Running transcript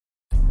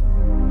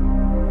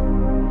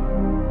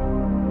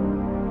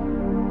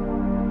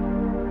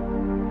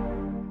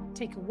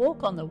take a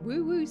walk on the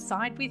woo-woo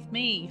side with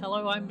me.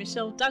 Hello, I'm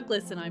Michelle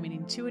Douglas and I'm an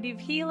intuitive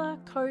healer,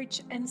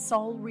 coach and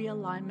soul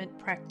realignment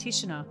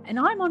practitioner. And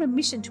I'm on a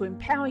mission to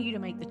empower you to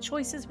make the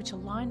choices which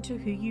align to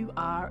who you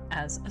are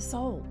as a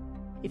soul.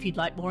 If you'd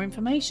like more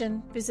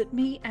information, visit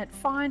me at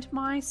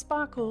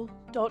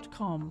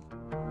findmysparkle.com.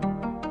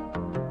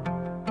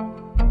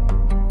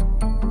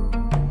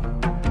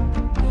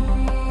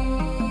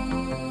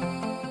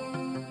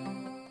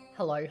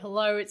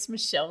 Hello, it's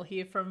Michelle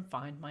here from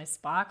Find My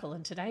Sparkle,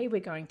 and today we're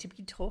going to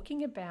be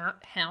talking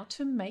about how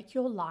to make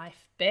your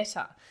life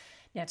better.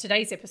 Now,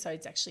 today's episode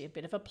is actually a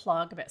bit of a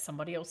plug about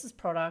somebody else's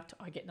product.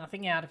 I get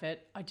nothing out of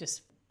it.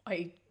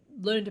 I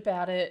learned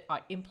about it,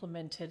 I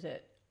implemented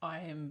it, I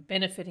am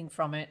benefiting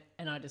from it,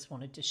 and I just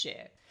wanted to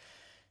share.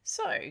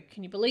 So,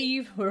 can you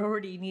believe we're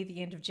already near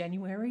the end of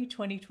January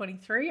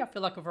 2023? I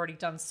feel like I've already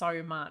done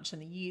so much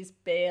and the year's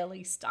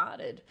barely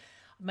started.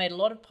 Made a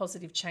lot of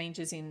positive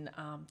changes in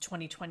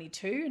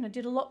 2022, and I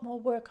did a lot more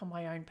work on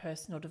my own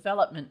personal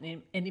development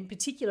and in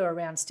particular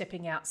around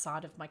stepping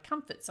outside of my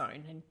comfort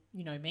zone. And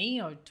you know me,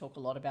 I talk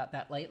a lot about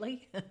that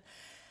lately.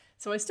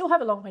 So I still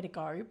have a long way to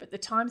go, but the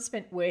time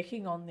spent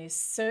working on this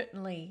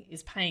certainly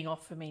is paying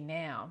off for me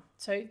now.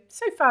 So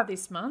far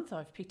this month,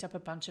 I've picked up a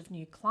bunch of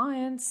new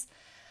clients.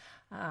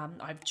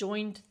 I've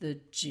joined the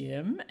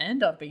gym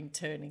and I've been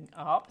turning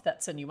up.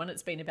 That's a new one.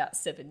 It's been about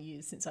 7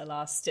 years since I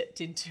last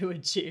stepped into a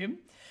gym.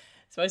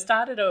 So I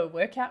started a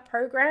workout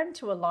program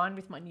to align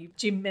with my new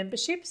gym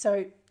membership.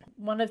 So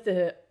one of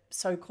the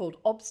so-called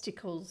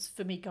obstacles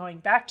for me going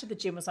back to the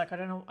gym was like, I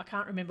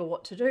can't remember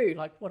what to do.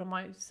 Like, what am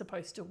I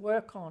supposed to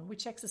work on?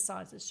 Which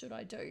exercises should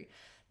I do?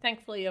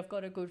 Thankfully, I've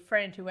got a good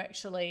friend who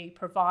actually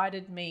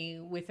provided me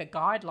with a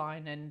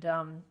guideline, and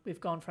we've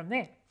gone from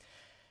there.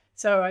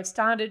 So I've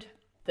started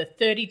the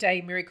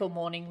 30-day Miracle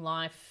Morning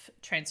Life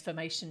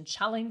Transformation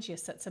Challenge.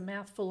 Yes, that's a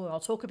mouthful, and I'll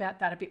talk about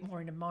that a bit more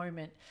in a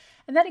moment.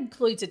 And that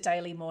includes a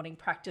daily morning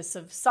practice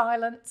of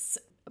silence,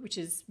 which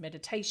is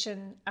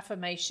meditation,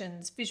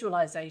 affirmations,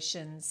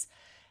 visualizations,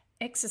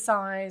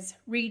 exercise,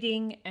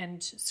 reading,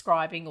 and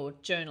scribing or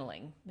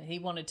journaling. He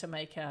wanted to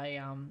make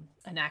an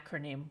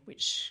acronym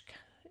which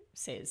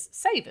says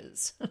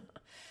SAVERS.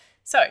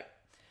 So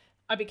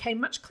I became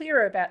much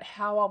clearer about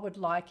how I would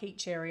like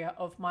each area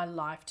of my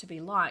life to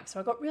be like. So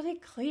I got really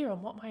clear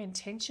on what my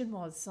intention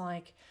was.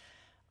 Like,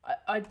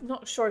 I'm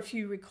not sure if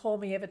you recall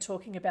me ever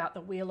talking about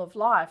the Wheel of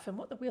Life. And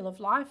what the Wheel of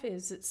Life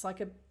is, it's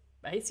like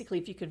basically,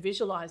 if you can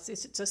visualize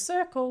this, it's a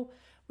circle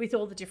with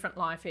all the different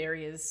life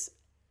areas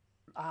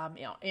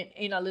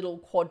in a little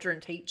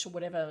quadrant each, or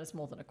whatever. It's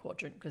more than a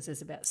quadrant because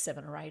there's about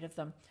 7 or 8 of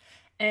them.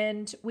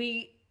 And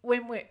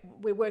when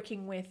we're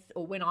working with,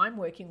 or when I'm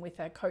working with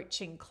a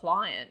coaching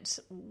client,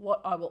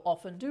 what I will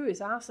often do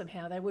is ask them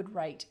how they would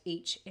rate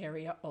each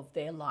area of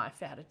their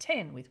life out of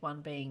 10, with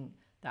 1 being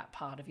that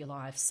part of your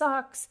life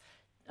sucks.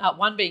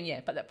 1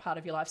 being, but that part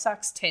of your life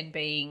sucks. 10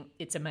 being,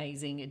 it's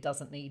amazing. It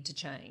doesn't need to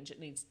change.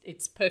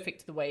 It's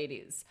perfect the way it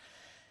is.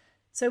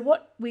 So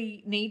what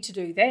we need to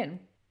do then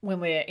when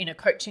we're in a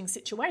coaching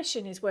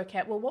situation is work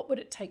out, well, what would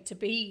it take to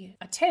be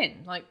a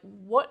 10? Like,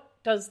 what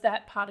does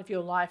that part of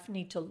your life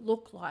need to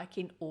look like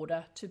in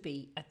order to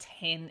be a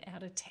 10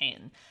 out of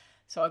 10?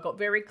 So I got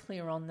very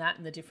clear on that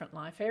in the different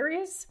life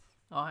areas.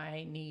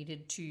 I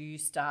needed to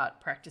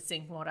start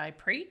practicing what I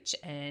preach,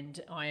 and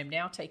I am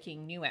now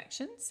taking new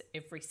actions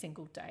every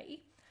single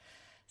day.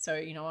 So,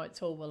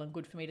 it's all well and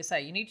good for me to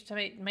say you need to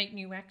make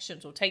new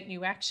actions or take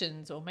new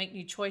actions or make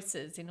new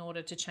choices in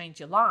order to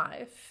change your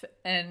life.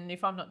 And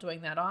if I'm not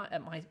doing that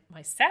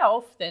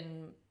myself,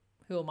 then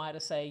who am I to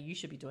say you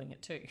should be doing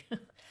it too?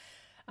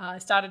 I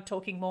started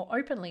talking more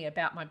openly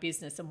about my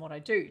business and what I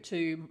do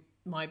to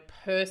my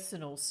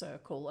personal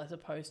circle as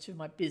opposed to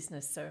my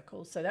business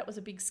circle. So that was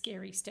a big,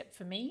 scary step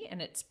for me,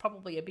 and it's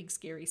probably a big,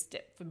 scary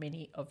step for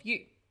many of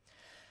you.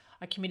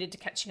 I committed to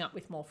catching up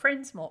with more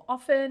friends more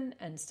often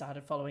and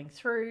started following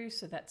through.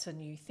 So that's a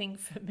new thing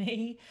for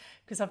me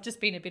because I've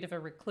just been a bit of a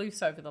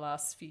recluse over the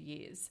last few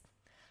years.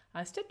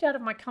 I stepped out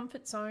of my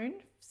comfort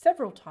zone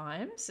several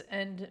times,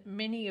 and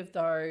many of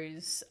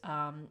those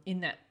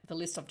in the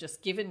list I've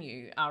just given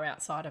you are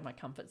outside of my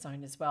comfort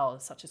zone as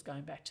well, such as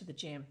going back to the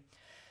gym.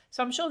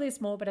 So I'm sure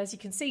there's more, but as you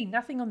can see,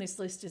 nothing on this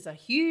list is a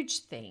huge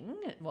thing.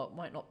 Well, it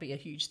might not be a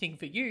huge thing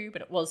for you,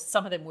 but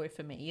some of them were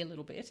for me a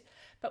little bit.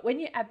 But when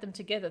you add them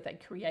together, they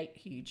create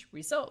huge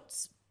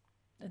results.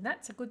 And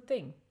that's a good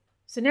thing.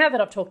 So now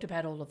that I've talked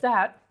about all of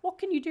that, what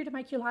can you do to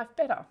make your life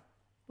better?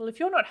 Well, if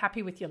you're not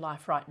happy with your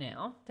life right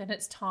now, then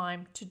it's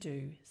time to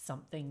do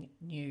something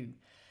new.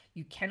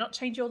 You cannot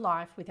change your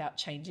life without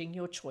changing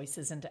your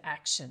choices and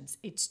actions.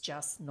 It's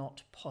just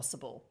not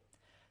possible.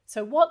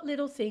 So what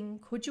little thing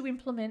could you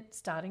implement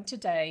starting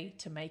today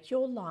to make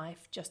your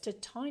life just a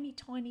tiny,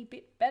 tiny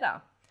bit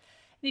better?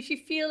 And if you're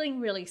feeling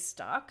really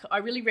stuck, I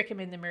really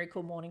recommend the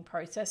Miracle Morning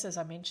process, as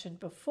I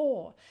mentioned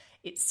before.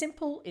 It's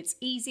simple, it's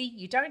easy.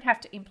 You don't have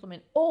to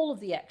implement all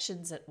of the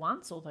actions at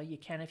once, although you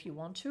can if you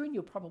want to, and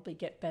you'll probably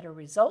get better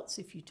results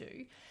if you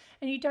do.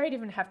 And you don't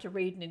even have to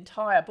read an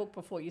entire book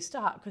before you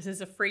start, because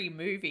there's a free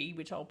movie,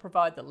 which I'll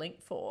provide the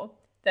link for,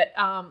 that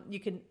you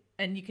can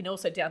And you can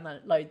also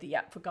download the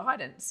app for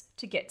guidance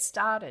to get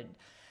started.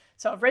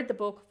 So I've read the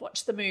book,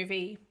 watched the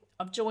movie,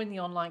 I've joined the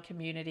online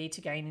community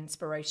to gain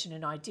inspiration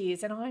and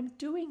ideas, and I'm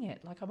doing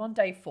it. Like, I'm on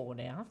day 4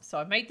 now. So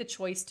I made the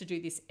choice to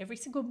do this every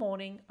single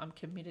morning. I'm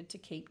committed to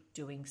keep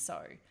doing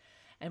so.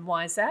 And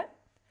why is that?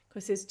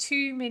 Because there's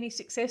too many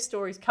success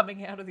stories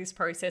coming out of this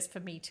process for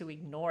me to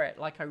ignore it.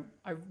 Like,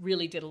 I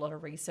really did a lot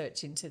of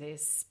research into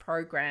this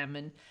program,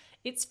 and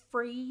it's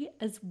free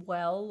as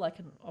well. Like,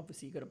 and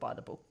obviously you've got to buy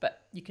the book,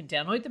 but you can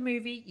download the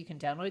movie, you can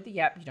download the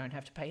app, you don't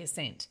have to pay a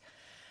cent.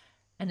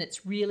 And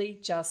it's really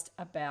just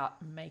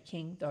about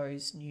making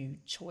those new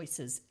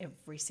choices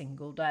every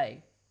single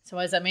day. So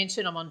as I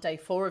mentioned, I'm on day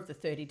 4 of the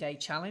 30-day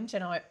challenge,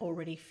 and I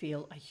already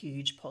feel a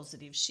huge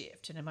positive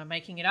shift. And am I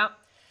making it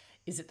up?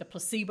 Is it the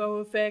placebo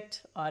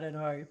effect? I don't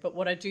know. But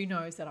what I do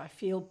know is that I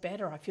feel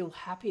better. I feel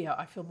happier.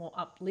 I feel more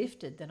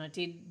uplifted than I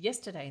did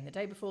yesterday and the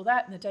day before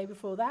that and the day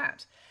before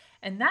that.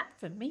 And that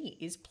for me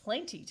is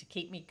plenty to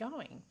keep me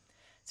going.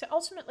 So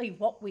ultimately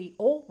what we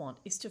all want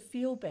is to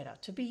feel better,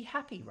 to be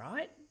happy,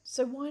 right?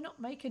 So why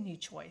not make a new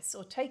choice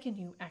or take a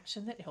new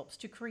action that helps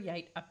to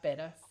create a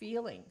better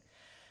feeling?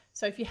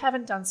 So if you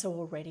haven't done so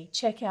already,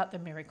 check out the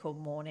Miracle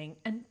Morning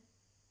and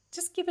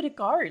just give it a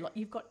go. Like,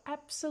 you've got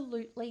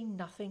absolutely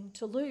nothing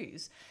to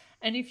lose.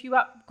 And if you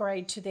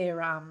upgrade to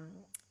their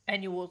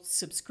annual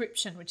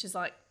subscription, which is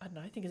like, I don't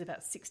know, I think it's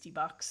about $60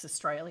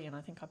 Australian,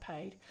 I think I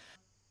paid,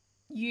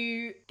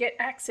 you get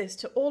access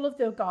to all of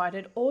their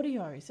guided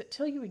audios that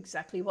tell you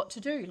exactly what to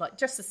do. Like,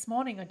 just this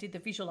morning, I did the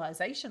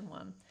visualization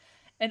one,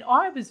 and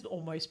I was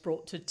almost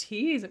brought to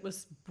tears. It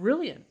was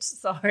brilliant.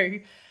 So,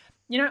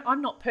 you know,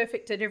 I'm not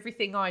perfect at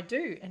everything I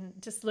do, and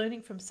just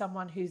learning from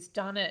someone who's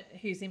done it,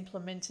 who's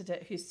implemented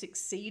it, who's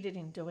succeeded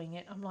in doing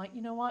it, I'm like,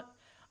 you know what?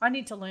 I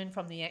need to learn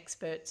from the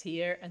experts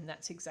here, and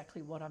that's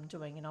exactly what I'm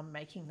doing, and I'm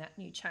making that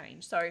new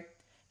change. So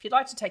if you'd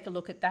like to take a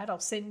look at that,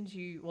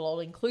 I'll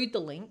include the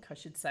link, I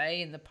should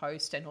say, in the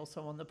post and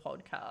also on the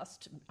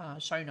podcast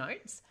show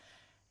notes.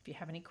 If you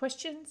have any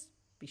questions,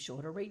 be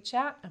sure to reach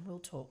out and we'll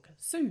talk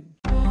soon.